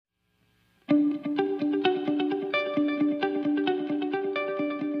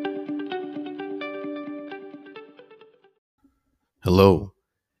Hello,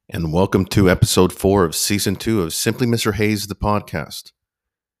 and welcome to episode 4 of season 2 of Simply Mr. Hayes, the podcast.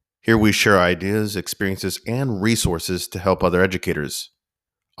 Here we share ideas, experiences, and resources to help other educators.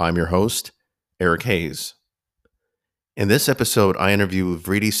 I'm your host, Eric Hayes. In this episode, I interview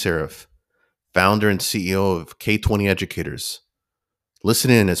Vritti Saraf, founder and CEO of K20 Educators.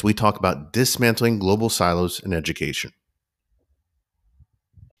 Listen in as we talk about dismantling global silos in education.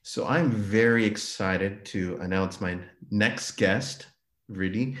 So I'm very excited to announce my next guest,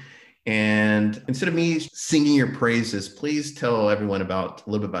 Vritti. And instead of me singing your praises, please tell everyone a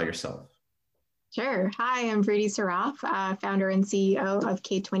little bit about yourself. Sure. Hi, I'm Vritti Saraf, founder and CEO of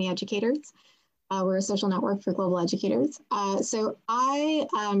K20 Educators. We're a social network for global educators. So I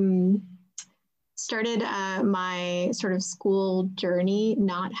started my sort of school journey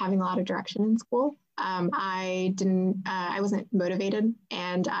not having a lot of direction in school. I wasn't motivated,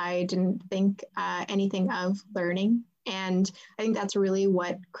 and I didn't think anything of learning. And I think that's really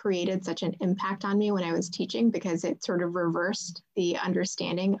what created such an impact on me when I was teaching, because it sort of reversed the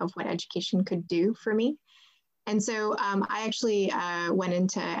understanding of what education could do for me. And so I actually went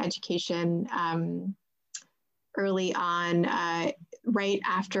into education early on, right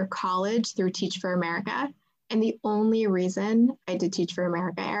after college through Teach for America. And the only reason I did Teach for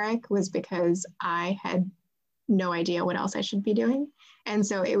America, Eric, was because I had no idea what else I should be doing. And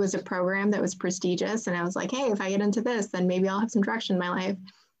so it was a program that was prestigious. And I was like, hey, if I get into this, then maybe I'll have some direction in my life.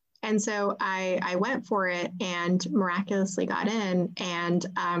 And so I went for it and miraculously got in. And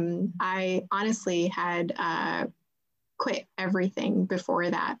I honestly had quit everything before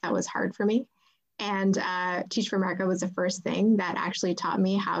that was hard for me. And Teach for America was the first thing that actually taught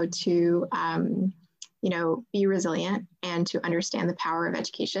me how to, be resilient and to understand the power of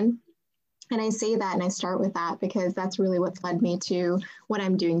education. And I say that, and I start with that because that's really what's led me to what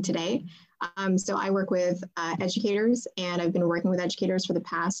I'm doing today. So I work with educators, and I've been working with educators for the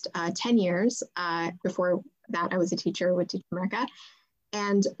past 10 years. Before that, I was a teacher with Teach for America.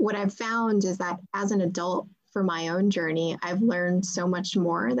 And what I've found is that as an adult, for my own journey, I've learned so much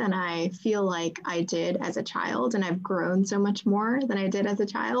more than I feel like I did as a child, and I've grown so much more than I did as a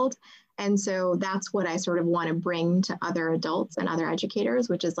child. And so that's what I sort of want to bring to other adults and other educators,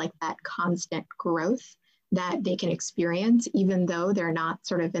 which is like that constant growth that they can experience, even though they're not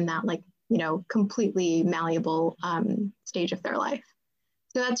sort of in that completely malleable stage of their life.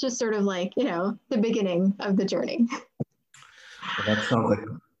 So that's just sort of like, the beginning of the journey. Well, that sounds like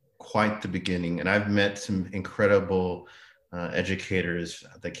quite the beginning. And I've met some incredible educators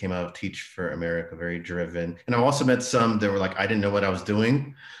that came out of Teach for America, very driven. And I've also met some that were like, I didn't know what I was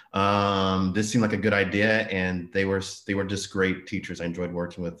doing. This seemed like a good idea. And they were just great teachers. I enjoyed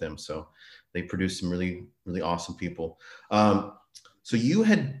working with them. So they produced some really, really awesome people. So you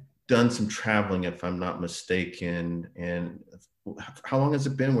had done some traveling, if I'm not mistaken. And how long has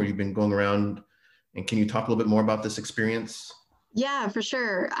it been where you've been going around? And can you talk a little bit more about this experience? Yeah, for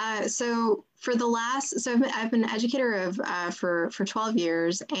sure. So I've been an educator for 12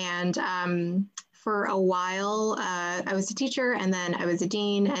 years, and for a while I was a teacher, and then I was a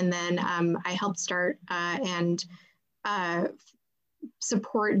dean, and then I helped start and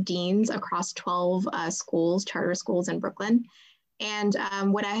support deans across 12 schools, charter schools in Brooklyn. And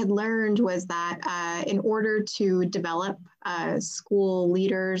what I had learned was that in order to develop school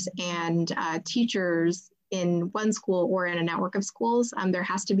leaders and teachers in one school or in a network of schools, there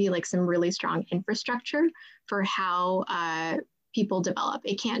has to be like some really strong infrastructure for how people develop.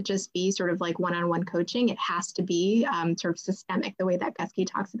 It can't just be sort of like one-on-one coaching. It has to be sort of systemic, the way that Guskey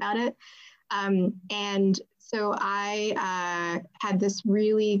talks about it. And so I had this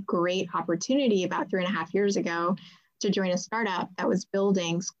really great opportunity about 3.5 years ago to join a startup that was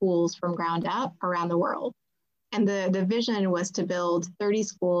building schools from ground up around the world. And the vision was to build 30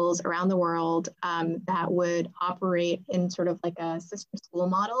 schools around the world that would operate in sort of like a sister school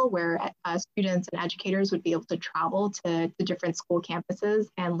model where students and educators would be able to travel to different school campuses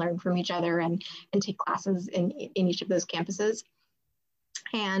and learn from each other and take classes in each of those campuses.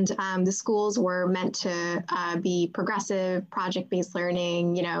 And the schools were meant to be progressive, project-based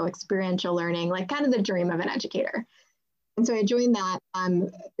learning, experiential learning, like kind of the dream of an educator. And so I joined that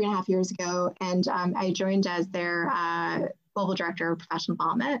 3.5 years ago, and I joined as their global director of professional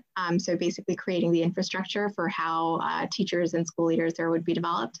development. So basically creating the infrastructure for how teachers and school leaders there would be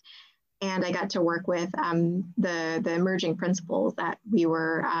developed. And I got to work with the emerging principals that we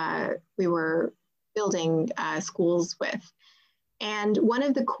were building schools with. And one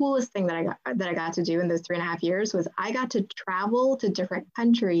of the coolest things that I got to do in those 3.5 years was I got to travel to different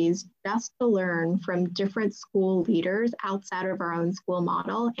countries just to learn from different school leaders outside of our own school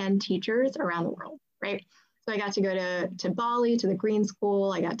model and teachers around the world, right? So I got to go to Bali, to the Green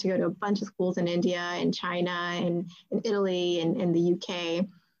School. I got to go to a bunch of schools in India and China and in Italy and in the UK.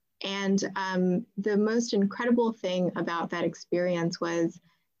 And the most incredible thing about that experience was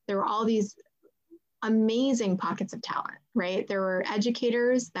there were all these amazing pockets of talent, right? There were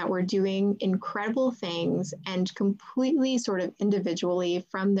educators that were doing incredible things and completely sort of individually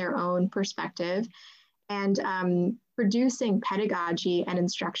from their own perspective and producing pedagogy and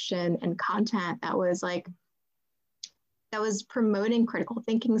instruction and content that was like, that was promoting critical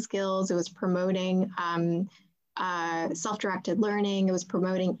thinking skills. It was promoting self-directed learning. It was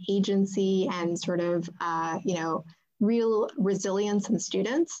promoting agency and sort of, real resilience in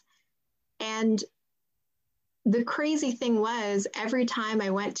students. And the crazy thing was every time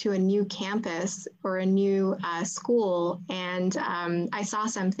I went to a new campus or a new school and I saw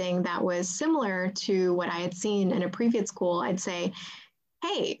something that was similar to what I had seen in a previous school, I'd say,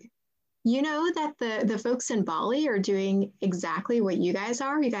 hey, you know that the folks in Bali are doing exactly what you guys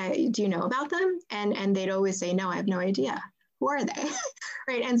are. You guys, do you know about them? And they'd always say, no, I have no idea. Who are they?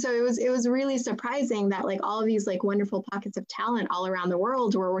 Right. And so it was really surprising that like all of these like wonderful pockets of talent all around the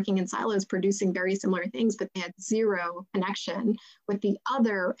world were working in silos producing very similar things, but they had zero connection with the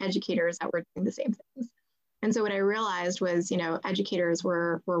other educators that were doing the same things. And so what I realized was, you know, educators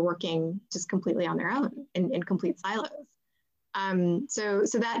were working just completely on their own in complete silos.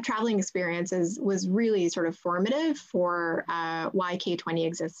 So that traveling experience was really sort of formative for why K20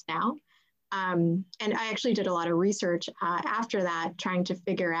 exists now. And I actually did a lot of research after that, trying to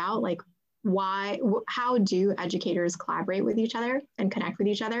figure out like how do educators collaborate with each other and connect with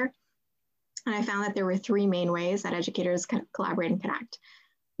each other? And I found that there were three main ways that educators can collaborate and connect.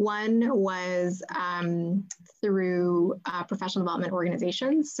 One was through professional development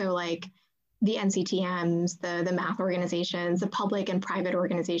organizations. So like the NCTMs, the math organizations, the public and private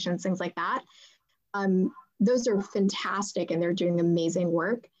organizations, things like that. Those are fantastic and they're doing amazing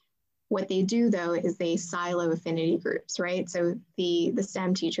work. What they do though is they silo affinity groups, right? So the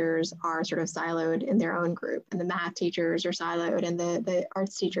STEM teachers are sort of siloed in their own group, and the math teachers are siloed, and the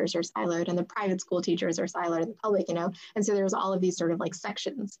arts teachers are siloed, and the private school teachers are siloed in the public, you know? And so there's all of these sort of like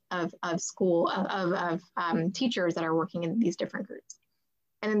sections of school, of teachers that are working in these different groups.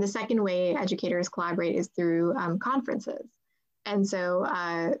 And then the second way educators collaborate is through conferences. And so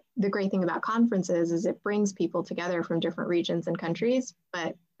the great thing about conferences is it brings people together from different regions and countries,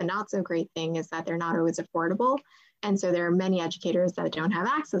 but the not so great thing is that they're not always affordable. And so there are many educators that don't have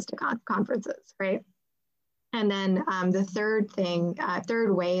access to conferences, right? And then the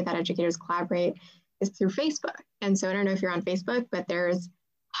third way that educators collaborate is through Facebook. And so I don't know if you're on Facebook, but there's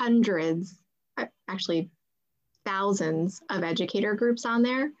hundreds, actually thousands of educator groups on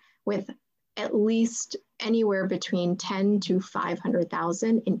there with at least anywhere between 10 to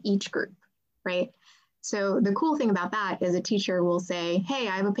 500,000 in each group, right? So the cool thing about that is a teacher will say, hey,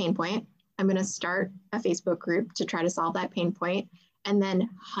 I have a pain point. I'm going to start a Facebook group to try to solve that pain point. And then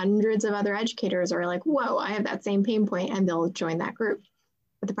hundreds of other educators are like, whoa, I have that same pain point, and they'll join that group.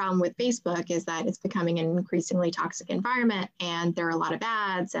 But the problem with Facebook is that it's becoming an increasingly toxic environment, and there are a lot of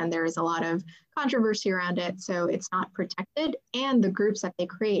ads and there's a lot of controversy around it. So it's not protected. And the groups that they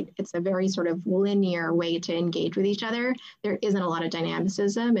create, it's a very sort of linear way to engage with each other. There isn't a lot of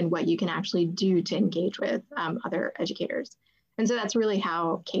dynamicism in what you can actually do to engage with other educators. And so that's really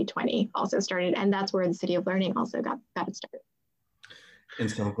how K20 also started. And that's where the City of Learning also got it started. And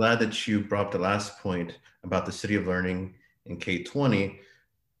so I'm glad that you brought up the last point about the City of Learning and K20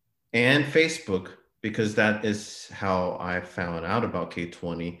 and Facebook, because that is how I found out about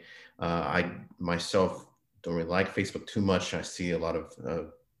K20. I myself don't really like Facebook too much. I see a lot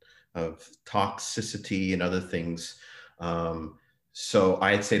of toxicity and other things. So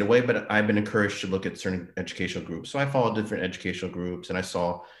I had stayed away, but I've been encouraged to look at certain educational groups. So I followed different educational groups, and I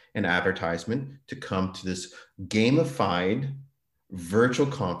saw an advertisement to come to this gamified virtual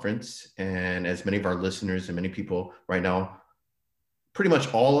conference. And as many of our listeners and many people right now, pretty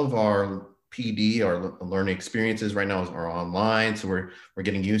much all of our PD, our learning experiences right now are online. So we're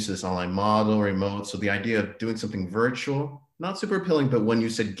getting used to this online model, remote. So the idea of doing something virtual, not super appealing, but when you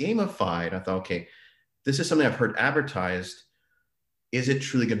said gamified, I thought, okay, this is something I've heard advertised. Is it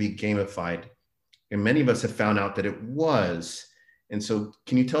truly going to be gamified? And many of us have found out that it was. And so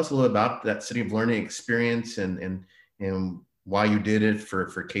can you tell us a little about that City of Learning experience and why you did it for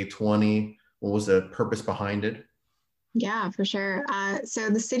K20? What was the purpose behind it? Yeah, for sure. So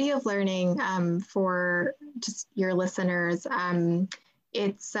the City of Learning, for just your listeners,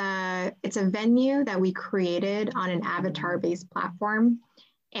 it's a venue that we created on an avatar-based platform.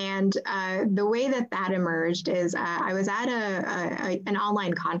 And the way that emerged is I was at an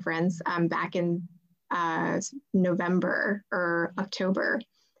online conference back in November or October.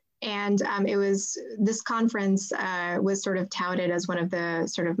 And this conference was sort of touted as one of the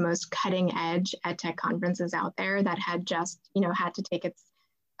sort of most cutting edge ed tech conferences out there that had just, had to take its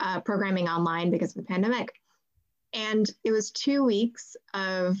programming online because of the pandemic. And it was 2 weeks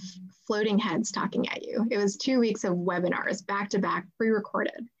of floating heads talking at you. It was 2 weeks of webinars back to back,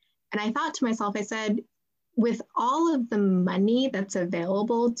 pre-recorded. And I thought to myself, I said, with all of the money that's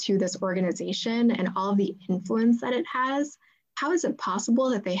available to this organization and all of the influence that it has, how is it possible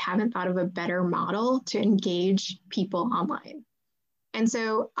that they haven't thought of a better model to engage people online? And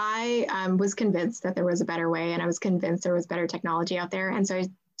so I was convinced that there was a better way, and I was convinced there was better technology out there. And so I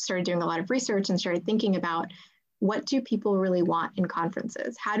started doing a lot of research and started thinking about, what do people really want in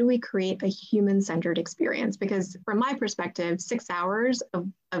conferences? How do we create a human-centered experience? Because from my perspective, 6 hours of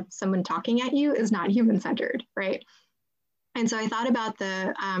someone talking at you is not human-centered, right? And so I thought about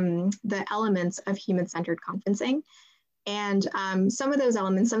the elements of human-centered conferencing. And some of those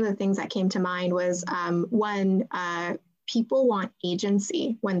elements, some of the things that came to mind was one, people want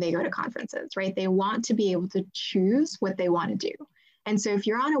agency when they go to conferences, right? They want to be able to choose what they want to do. And so if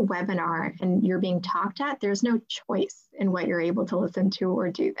you're on a webinar and you're being talked at, there's no choice in what you're able to listen to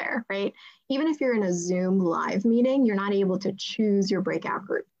or do there, right? Even if you're in a Zoom live meeting, you're not able to choose your breakout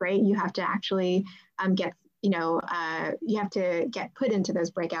group, right? You have to actually you have to get put into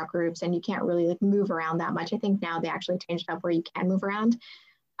those breakout groups, and you can't really move around that much. I think now they actually changed it up where you can move around.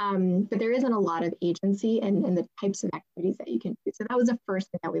 But there isn't a lot of agency in the types of activities that you can do. So that was the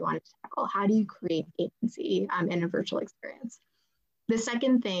first thing that we wanted to tackle. How do you create agency in a virtual experience? The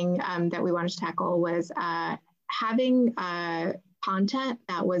second thing that we wanted to tackle was having content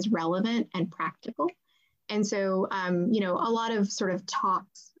that was relevant and practical. And so, a lot of sort of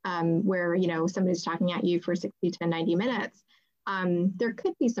talks where, somebody's talking at you for 60 to 90 minutes, there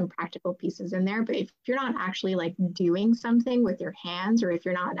could be some practical pieces in there, but if you're not actually like doing something with your hands, or if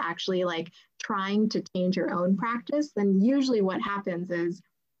you're not actually like trying to change your own practice, then usually what happens is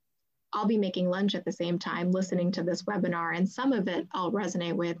I'll be making lunch at the same time, listening to this webinar, and some of it I'll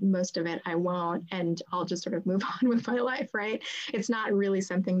resonate with, most of it I won't, and I'll just sort of move on with my life, right? It's not really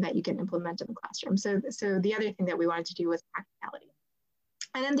something that you can implement in the classroom. So the other thing that we wanted to do was practicality.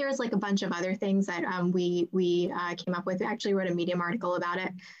 And then there's like a bunch of other things that we came up with. We actually wrote a Medium article about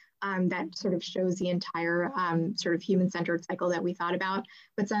it that sort of shows the entire sort of human-centered cycle that we thought about.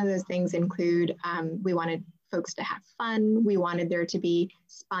 But some of those things include, we wanted folks to have fun. We wanted there to be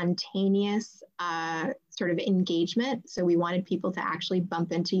spontaneous sort of engagement. So we wanted people to actually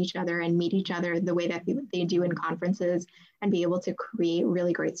bump into each other and meet each other the way that they do in conferences, and be able to create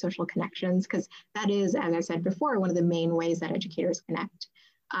really great social connections, because that is, as I said before, one of the main ways that educators connect.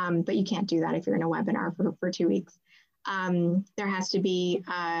 But you can't do that if you're in a webinar for 2 weeks. There has to be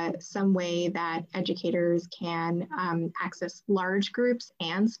some way that educators can access large groups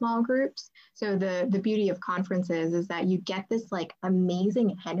and small groups. So the beauty of conferences is that you get this like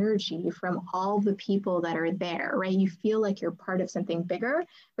amazing energy from all the people that are there, right? You feel like you're part of something bigger,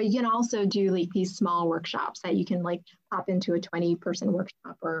 but you can also do like these small workshops that you can like pop into a 20-person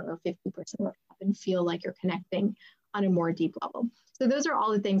workshop or 50-person workshop and feel like you're connecting on a more deep level. So those are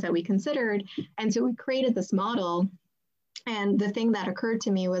all the things that we considered. And so we created this model. And the thing that occurred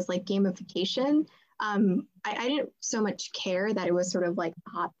to me was like gamification. I didn't so much care that it was sort of like a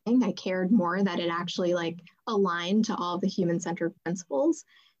hot thing. I cared more that it actually like aligned to all the human-centered principles.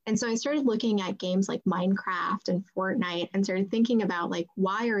 And so I started looking at games like Minecraft and Fortnite and started thinking about like,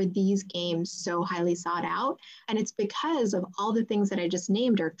 why are these games so highly sought out? And it's because of all the things that I just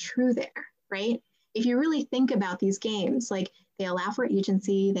named are true there, right? If you really think about these games, like they allow for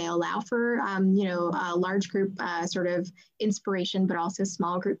agency, they allow for, a large group sort of inspiration, but also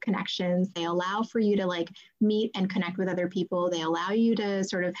small group connections. They allow for you to like meet and connect with other people. They allow you to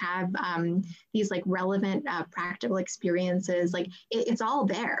sort of have these like relevant practical experiences. Like it's all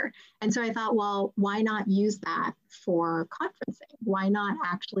there. And so I thought, well, why not use that for conferencing? Why not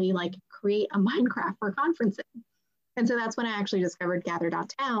actually like create a Minecraft for conferencing? And so that's when I actually discovered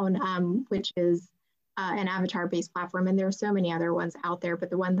Gather.town, which is an avatar-based platform, and there are so many other ones out there. But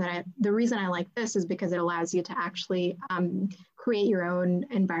the reason I like this is because it allows you to actually create your own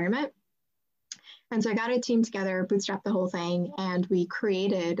environment. And so I got a team together, bootstrapped the whole thing, and we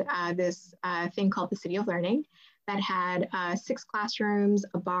created this thing called the City of Learning that had 6 classrooms,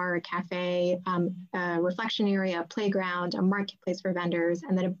 a bar, a cafe, a reflection area, a playground, a marketplace for vendors,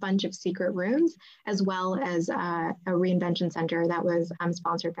 and then a bunch of secret rooms, as well as a reinvention center that was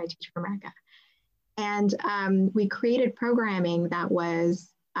sponsored by Teach for America. And we created programming that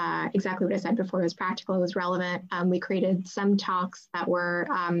was exactly what I said before. It was practical, it was relevant. We created some talks that were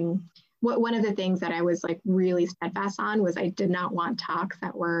one of the things that I was like really steadfast on was I did not want talks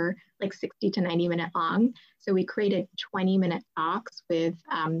that were like 60 to 90-minute long. So we created 20-minute talks with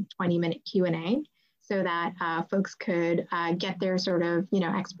 20-minute Q&A so that folks could get their sort of,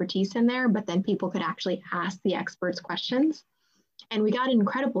 expertise in there, but then people could actually ask the experts questions. And we got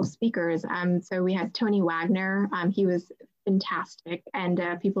incredible speakers. So we had Tony Wagner. He was fantastic, and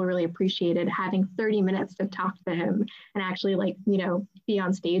people really appreciated having 30 minutes to talk to him and actually be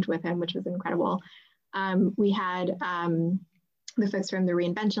on stage with him, which was incredible. We had the folks from the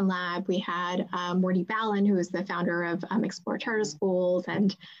Reinvention Lab. We had Morty Ballin, who is the founder of Explore Charter Schools,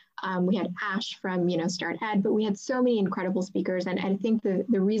 and we had Ash from Start Ed. But we had so many incredible speakers, and I think the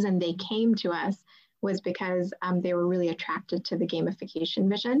reason they came to us was because they were really attracted to the gamification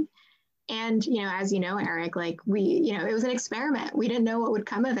vision. And, as you know, Eric, it was an experiment. We didn't know what would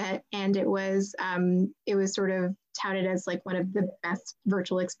come of it. And it was sort of touted as like one of the best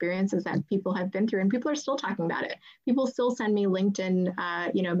virtual experiences that people have been through. And people are still talking about it. People still send me LinkedIn,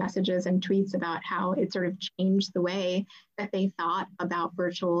 messages and tweets about how it sort of changed the way that they thought about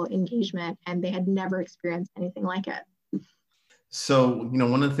virtual engagement. And they had never experienced anything like it. So,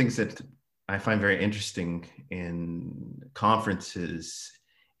 one of the things that I find very interesting in conferences,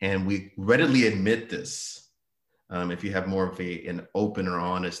 and we readily admit this, if you have more of an open or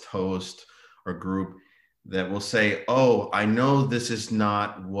honest host or group that will say, oh, I know this is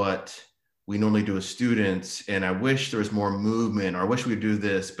not what we normally do with students, and I wish there was more movement, or I wish we would do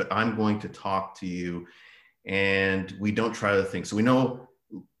this, but I'm going to talk to you, and we don't try other things. So we know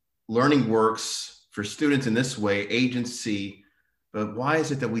learning works for students in this way, agency. But why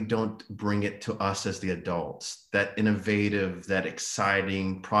is it that we don't bring it to us as the adults, that innovative, that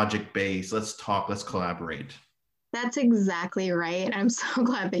exciting, project-based, let's talk, let's collaborate? That's exactly right. I'm so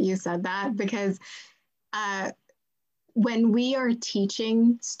glad that you said that, because when we are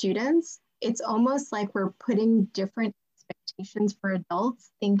teaching students, it's almost like we're putting different expectations for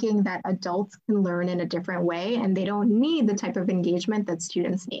adults, thinking that adults can learn in a different way and they don't need the type of engagement that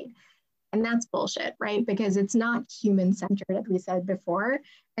students need. And that's bullshit, right? Because it's not human-centered, as we said before.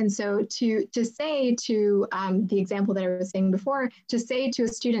 And so to say to the example that I was saying before, to say to a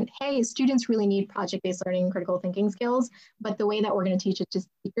student, hey, students really need project-based learning and critical thinking skills, but the way that we're going to teach it to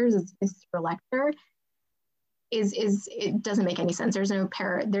teachers is through a lecture, it doesn't make any sense. There's no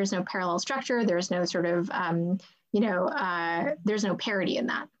parallel structure. There's no sort of there's no parity in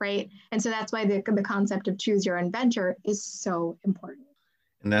that, right? And so that's why the concept of choose your own venture is so important.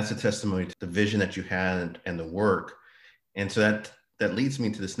 And that's a testimony to the vision that you had and the work. And so that leads me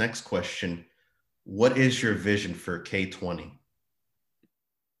to this next question. What is your vision for K20?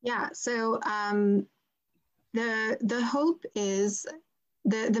 Yeah, so the hope is,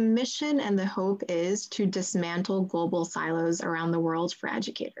 the mission and the hope is to dismantle global silos around the world for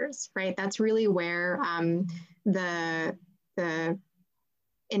educators, right? That's really where the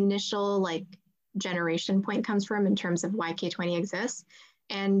initial generation point comes from in terms of why K20 exists.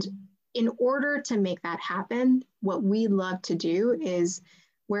 And in order to make that happen, what we love to do is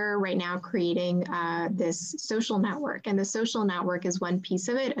we're right now creating this social network. And the social network is one piece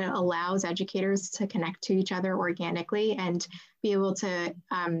of it. It allows educators to connect to each other organically and be able to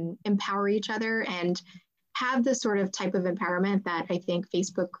empower each other and have the sort of type of empowerment that I think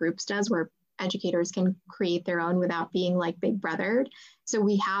Facebook groups does, where educators can create their own without being like big brothered. So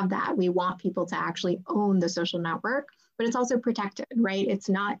we have that. We want people to actually own the social network, but it's also protected, right? It's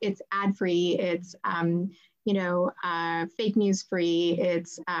ad-free, it's fake news free.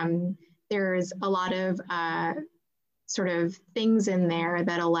 It's there's a lot of sort of things in there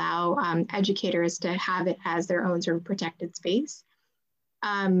that allow educators to have it as their own sort of protected space.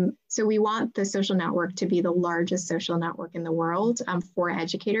 So we want the social network to be the largest social network in the world for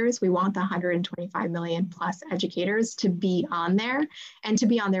educators. We want the 125 million plus educators to be on there and to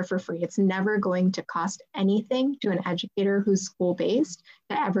be on there for free. It's never going to cost anything to an educator who's school-based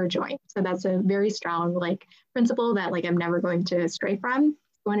to ever join. So that's a very strong principle that I'm never going to stray from.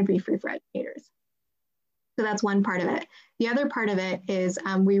 It's going to be free for educators. So that's one part of it. The other part of it is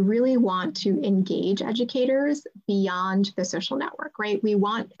we really want to engage educators beyond the social network, right? We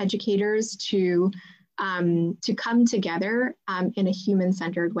want educators to come together in a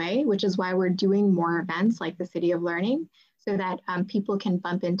human-centered way, which is why we're doing more events like the City of Learning, so that people can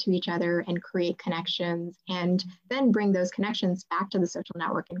bump into each other and create connections and then bring those connections back to the social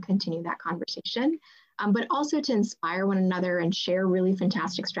network and continue that conversation. But also to inspire one another and share really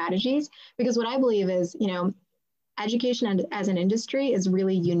fantastic strategies. Because what I believe is, education as an industry is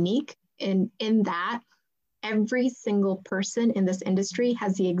really unique in that every single person in this industry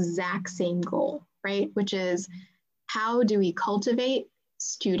has the exact same goal, right? Which is, how do we cultivate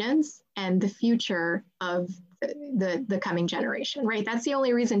students and the future of the coming generation, right? That's the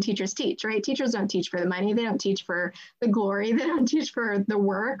only reason teachers teach, right? Teachers don't teach for the money. They don't teach for the glory. They don't teach for the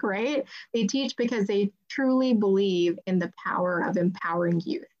work, right? They teach because they truly believe in the power of empowering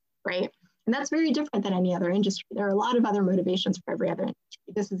youth, right? And that's very different than any other industry. There are a lot of other motivations for every other industry.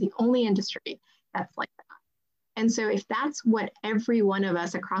 This is the only industry that's like that. And so if that's what every one of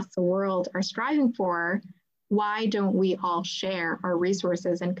us across the world are striving for, why don't we all share our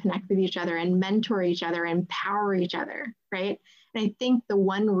resources and connect with each other and mentor each other and empower each other, right? And I think the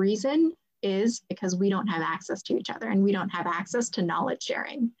one reason is because we don't have access to each other and we don't have access to knowledge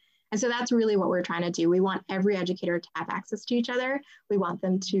sharing. And so that's really what we're trying to do. We want every educator to have access to each other. We want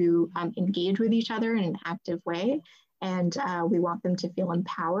them to engage with each other in an active way. And we want them to feel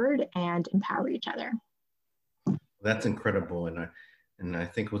empowered and empower each other. That's incredible. And I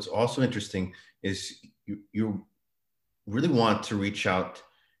think what's also interesting is you really want to reach out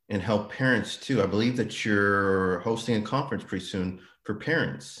and help parents too. I believe that you're hosting a conference pretty soon for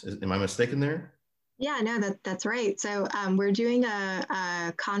parents. Am I mistaken there? Yeah, no, that's right. So we're doing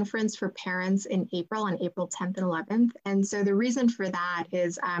a conference for parents in April, on April 10th and 11th. And so the reason for that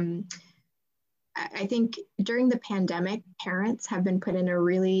is I think during the pandemic, parents have been put in a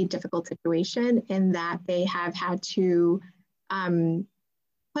really difficult situation in that they have had to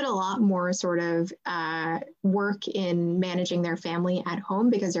put a lot more sort of work in managing their family at home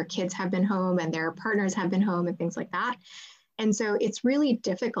because their kids have been home and their partners have been home and things like that. And so it's really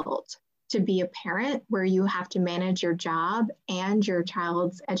difficult to be a parent where you have to manage your job and your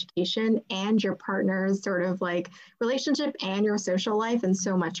child's education and your partner's sort of like relationship and your social life and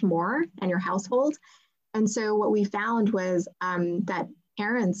so much more, and your household. And so what we found was that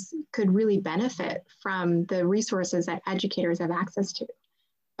parents could really benefit from the resources that educators have access to.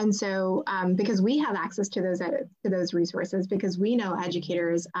 And so, because we have access to those resources, because we know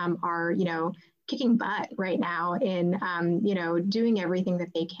educators are, kicking butt right now in, doing everything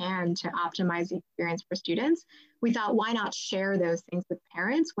that they can to optimize the experience for students, we thought, why not share those things with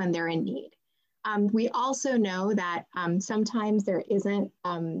parents when they're in need? We also know that sometimes there isn't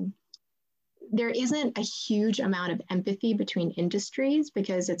a huge amount of empathy between industries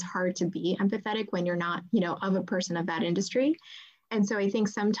because it's hard to be empathetic when you're not, of a person of that industry. And so I think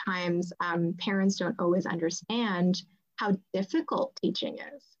sometimes parents don't always understand how difficult teaching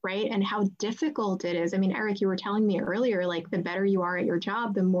is, right? And how difficult it is. I mean, Eric, you were telling me earlier, like the better you are at your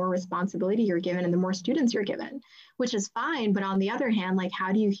job, the more responsibility you're given and the more students you're given, which is fine. But on the other hand, like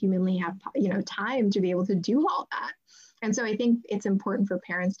how do you humanly have, time to be able to do all that? And so I think it's important for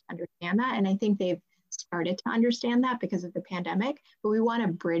parents to understand that. And I think they've started to understand that because of the pandemic, but we want to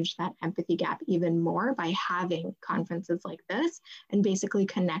bridge that empathy gap even more by having conferences like this and basically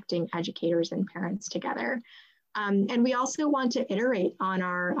connecting educators and parents together. And we also want to iterate on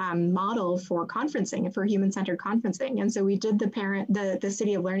our model for conferencing, for human-centered conferencing. And so we did the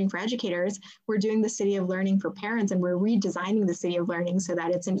City of Learning for Educators. We're doing the City of Learning for Parents, and we're redesigning the City of Learning so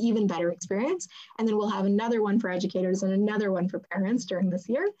that it's an even better experience. And then we'll have another one for educators and another one for parents during this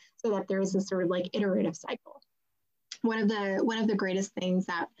year, so that there is this sort of like iterative cycle. One of the greatest things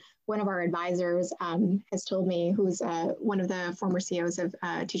that one of our advisors has told me, who's one of the former CEOs of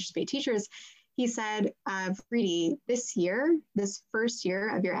Teachers Pay Teachers, he said, Preeti, this first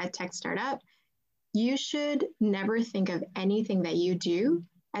year of your EdTech startup, you should never think of anything that you do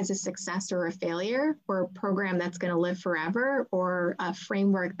as a success or a failure or a program that's going to live forever or a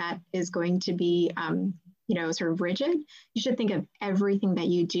framework that is going to be, sort of rigid. You should think of everything that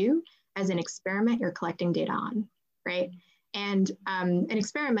you do as an experiment you're collecting data on, right? And an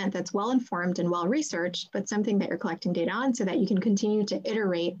experiment that's well-informed and well-researched, but something that you're collecting data on so that you can continue to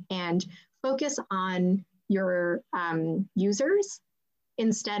iterate and focus on your users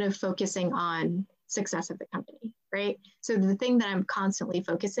instead of focusing on success of the company, right? So the thing that I'm constantly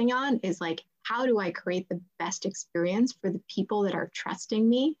focusing on is like, how do I create the best experience for the people that are trusting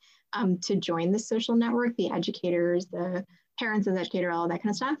me to join the social network, the educators, the parents of the educator, all that kind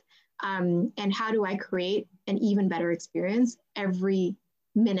of stuff. And how do I create an even better experience every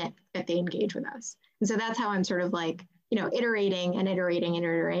minute that they engage with us? And so that's how I'm sort of like, iterating every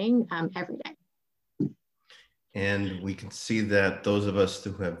day. And we can see that those of us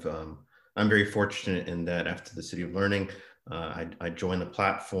who have, I'm very fortunate in that after the City of Learning, I joined the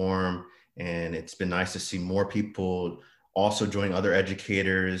platform, and it's been nice to see more people also join other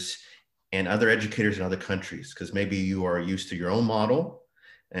educators in other countries, because maybe you are used to your own model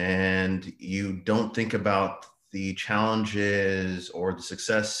and you don't think about the challenges or the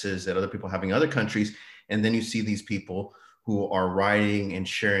successes that other people have in other countries. And then you see these people who are writing and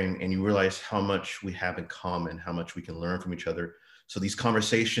sharing, and you realize how much we have in common, how much we can learn from each other. So these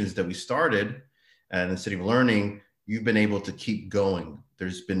conversations that we started at the City of Learning, you've been able to keep going.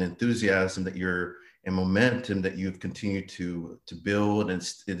 There's been enthusiasm that you're and momentum that you've continued to build, and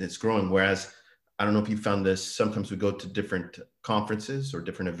it's growing. Whereas, I don't know if you found this, sometimes we go to different conferences or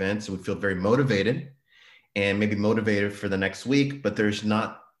different events and we feel very motivated and maybe motivated for the next week, but there's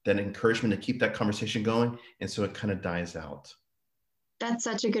not that encouragement to keep that conversation going. And so it kind of dies out. That's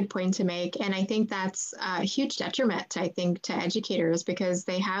such a good point to make. And I think that's a huge detriment, I think, to educators, because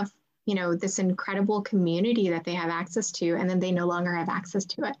they have, this incredible community that they have access to, and then they no longer have access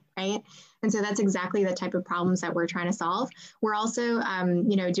to it, right? And so that's exactly the type of problems that we're trying to solve. We're also,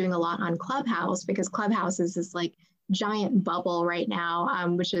 doing a lot on Clubhouse, because Clubhouse is this like giant bubble right now,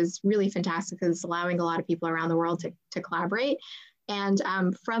 which is really fantastic because it's allowing a lot of people around the world to collaborate. And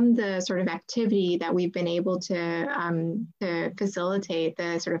from the sort of activity that we've been able to facilitate,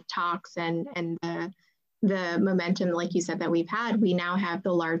 the sort of talks and the momentum, like you said, that we've had, we now have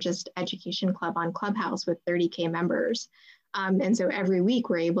the largest education club on Clubhouse with 30K members. And so every week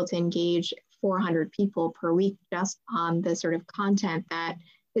we're able to engage 400 people per week just on the sort of content that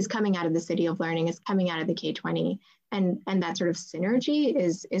is coming out of the City of Learning, is coming out of the K-20. And that sort of synergy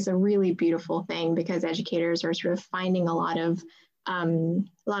is a really beautiful thing, because educators are sort of finding a lot of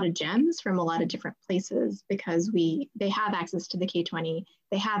gems from a lot of different places, because they have access to the K-20,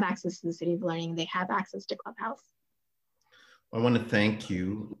 they have access to the City of Learning, they have access to Clubhouse. I want to thank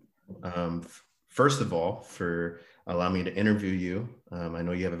you, first of all, for allowing me to interview you. I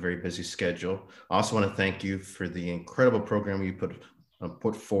know you have a very busy schedule. I also want to thank you for the incredible program you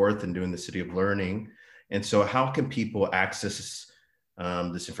put forth in doing the City of Learning. And so how can people access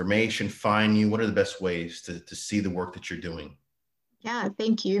this information, find you? What are the best ways to see the work that you're doing? Yeah,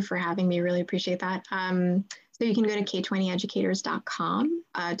 thank you for having me. Really appreciate that. So you can go to k20educators.com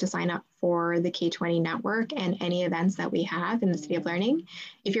to sign up for the K20 network and any events that we have in the City of Learning.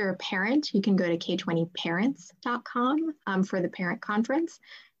 If you're a parent, you can go to k20parents.com for the parent conference.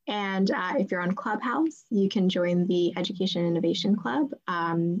 And if you're on Clubhouse, you can join the Education Innovation Club.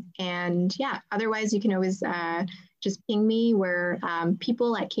 And yeah, otherwise you can always just ping me. We're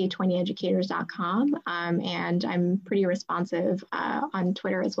people at k20educators.com. And I'm pretty responsive on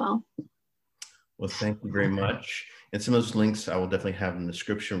Twitter as well. Well, thank you very much. And some of those links I will definitely have in the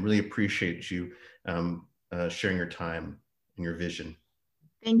description. Really appreciate you sharing your time and your vision.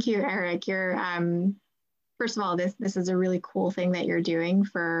 Thank you, Eric. First of all, this is a really cool thing that you're doing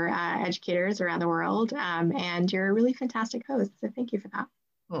for educators around the world. And you're a really fantastic host. So thank you for that.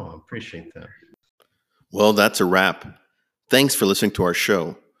 Oh, I appreciate that. Well, that's a wrap. Thanks for listening to our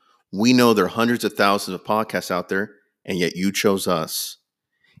show. We know there are hundreds of thousands of podcasts out there, and yet you chose us.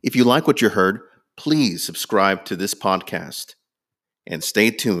 If you like what you heard, please subscribe to this podcast and stay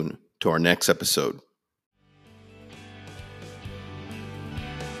tuned to our next episode.